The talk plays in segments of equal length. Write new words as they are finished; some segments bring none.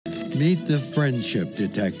Meet the friendship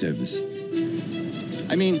detectives.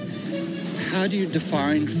 I mean, how do you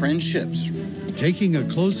define friendships? Taking a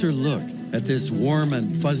closer look at this warm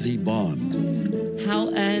and fuzzy bond.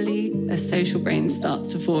 How early a social brain starts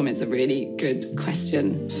to form is a really good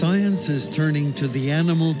question. Science is turning to the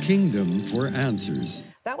animal kingdom for answers.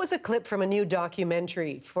 That was a clip from a new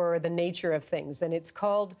documentary for the nature of things, and it's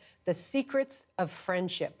called The Secrets of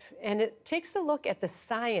Friendship. And it takes a look at the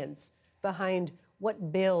science behind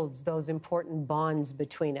what builds those important bonds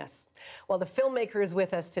between us. Well, the filmmaker is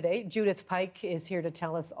with us today. Judith Pyke is here to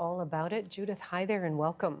tell us all about it. Judith, hi there and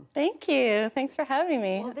welcome. Thank you. Thanks for having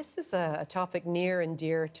me. Well, this is a topic near and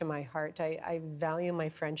dear to my heart. I value my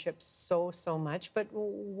friendships so much, but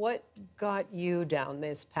what got you down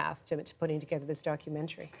this path to putting together this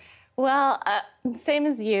documentary? Well, same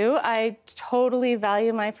as you. I totally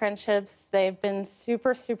value my friendships. They've been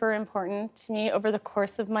super important to me over the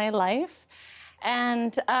course of my life.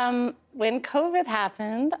 And when COVID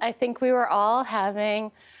happened, I think we were all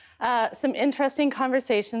having some interesting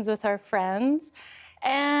conversations with our friends,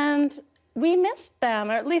 and we missed them,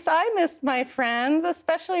 or at least I missed my friends,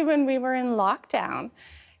 especially when we were in lockdown.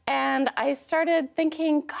 And I started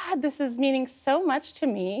thinking, God, this is meaning so much to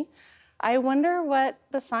me. I wonder what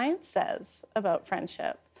the science says about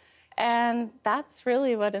friendship. And that's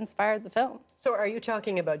really what inspired the film. So are you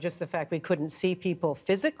talking about just the fact we couldn't see people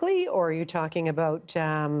physically, or are you talking about,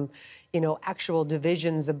 you know, actual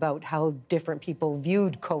divisions about how different people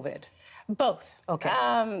viewed COVID? Both. Okay.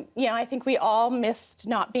 You know, I think we all missed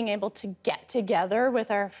not being able to get together with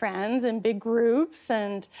our friends in big groups,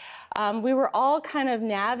 and we were all kind of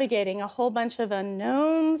navigating a whole bunch of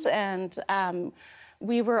unknowns, and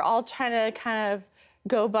we were all trying to kind of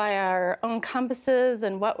go by our own compasses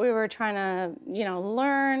and what we were trying to, you know,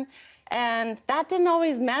 learn. And that didn't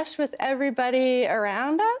always mesh with everybody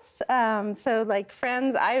around us. So like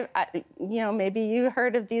friends, you know, maybe you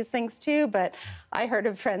heard of these things too, but I heard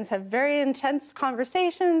of friends have very intense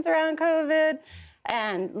conversations around COVID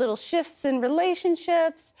and little shifts in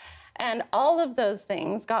relationships. And all of those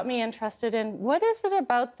things got me interested in what is it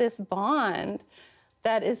about this bond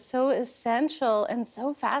that is so essential and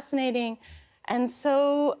so fascinating and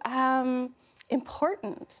so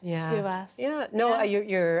important to us. Yeah, no,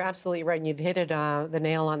 you're absolutely right. And you've hit it the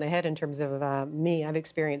nail on the head in terms of me. I've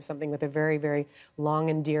experienced something with a very long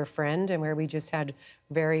and dear friend, and where we just had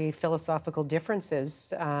very philosophical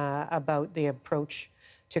differences about the approach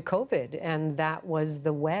to COVID, and that was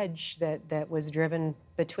the wedge that was driven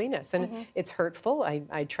between us. And it's hurtful.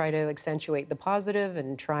 I try to accentuate the positive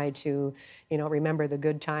and try to, you know, remember the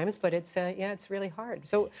good times, but it's yeah, it's really hard.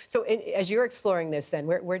 So as you're exploring this, then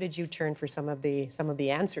where did you turn for some of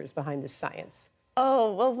the answers behind the science?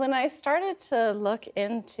 Oh, well, when I started to look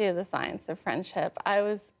into the science of friendship, I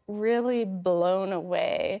was really blown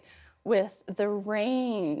away with the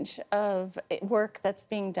range of work that's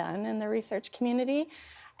being done in the research community.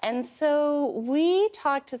 And so we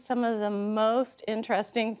talked to some of the most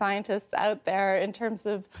interesting scientists out there in terms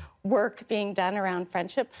of work being done around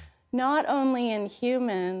friendship, not only in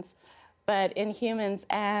humans, but in humans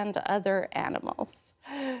and other animals.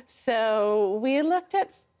 So we looked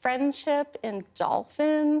at friendship in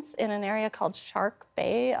dolphins in an area called Shark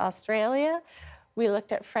Bay, Australia. We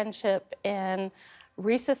looked at friendship in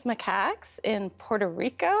rhesus macaques in Puerto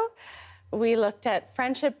Rico. We looked at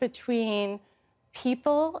friendship between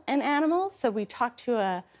people and animals. So we talked to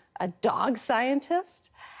a dog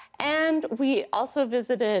scientist, and we also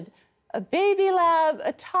visited a baby lab,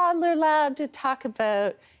 a toddler lab to talk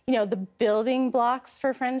about, you know, the building blocks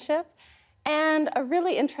for friendship, and a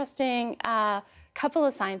really interesting couple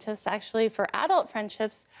of scientists actually for adult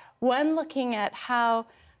friendships, one looking at how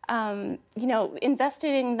you know,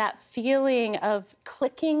 investigating that feeling of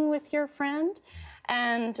clicking with your friend,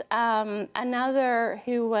 and another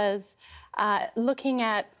who was looking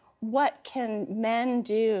at what can men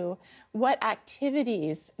do, what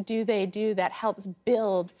activities do they do that helps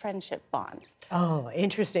build friendship bonds. Oh,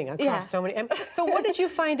 interesting, across so many. So what did you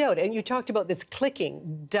find out? And you talked about this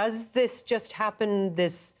clicking. Does this just happen,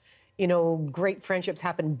 this, you know, great friendships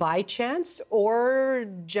happen by chance, or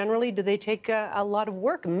generally do they take a lot of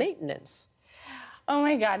work, maintenance? Oh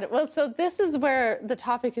my God. Well, so this is where the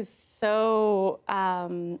topic is so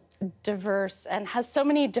diverse and has so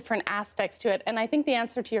many different aspects to it. And I think the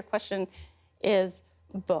answer to your question is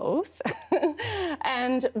both.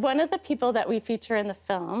 And one of the people that we feature in the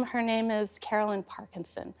film, her name is Carolyn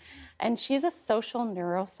Parkinson, and she's a social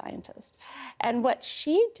neuroscientist. And what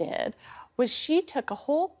she did was she took a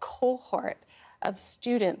whole cohort of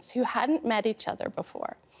students who hadn't met each other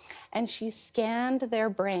before, and she scanned their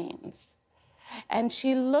brains. And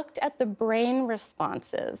she looked at the brain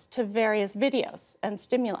responses to various videos and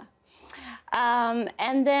stimuli.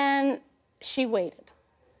 And then she waited.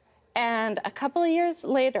 And a couple of years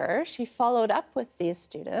later, she followed up with these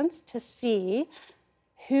students to see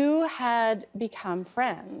who had become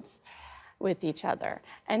friends with each other.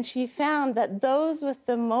 And she found that those with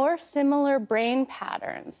the more similar brain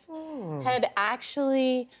patterns had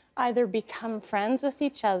actually either become friends with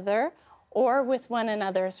each other or with one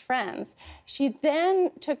another's friends. She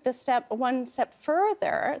then took the study one step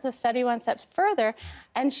further,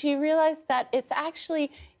 and she realized that it's actually,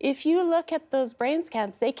 if you look at those brain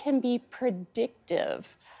scans, they can be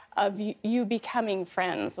predictive of you becoming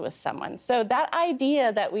friends with someone. So that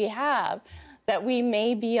idea that we have that we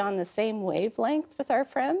may be on the same wavelength with our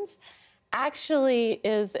friends actually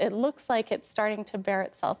it looks like it's starting to bear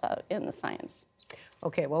itself out in the science.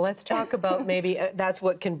 Okay, well, let's talk about maybe that's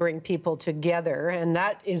what can bring people together. And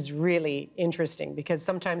that is really interesting because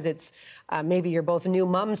sometimes it's maybe you're both new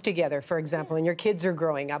moms together, for example, and your kids are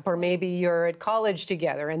growing up, or maybe you're at college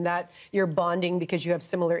together and that you're bonding because you have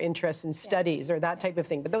similar interests in studies or that type of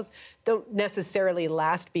thing. But those don't necessarily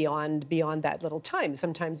last beyond that little time.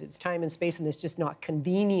 Sometimes it's time and space and it's just not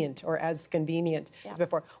convenient or as convenient as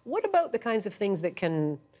before. What about the kinds of things that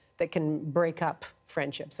can break up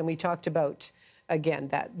friendships? And we talked about, again,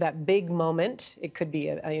 that big moment. It could be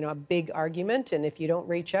a big argument, and if you don't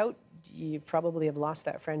reach out, you probably have lost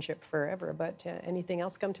that friendship forever. But anything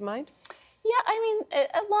else come to mind? Yeah, I mean,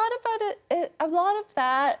 a lot of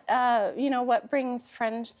that, what brings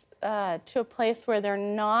friends to a place where they're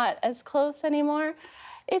not as close anymore,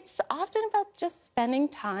 it's often about just spending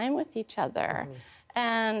time with each other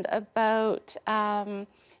and about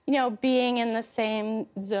being in the same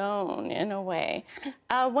zone in a way.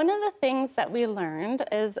 One of the things that we learned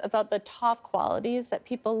is about the top qualities that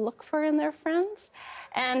people look for in their friends.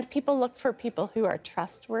 And people look for people who are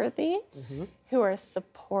trustworthy, who are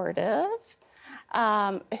supportive,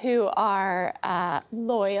 who are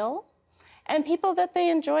loyal, and people that they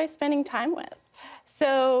enjoy spending time with.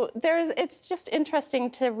 So it's just interesting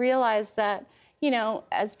to realize that,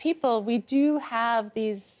 as people, we do have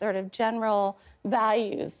these sort of general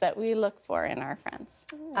values that we look for in our friends.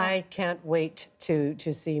 I can't wait to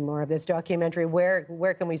see more of this documentary.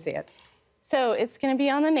 Where can we see it? So it's going to be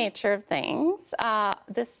on the Nature of Things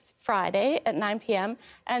this Friday at 9 p.m.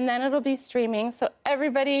 and then it'll be streaming, so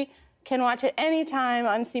everybody can watch it anytime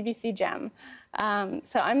on CBC Gem.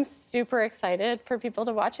 So I'm super excited for people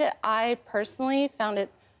to watch it. I personally found it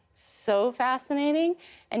so fascinating,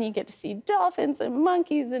 and you get to see dolphins and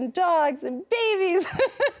monkeys and dogs and babies.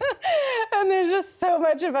 And there's just so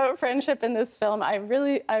much about friendship in this film. I'm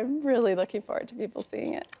really looking forward to people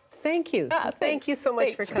seeing it. Thank you. Thank you so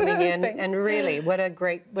much for coming in. And really, what a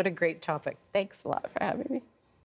great topic. Thanks a lot for having me.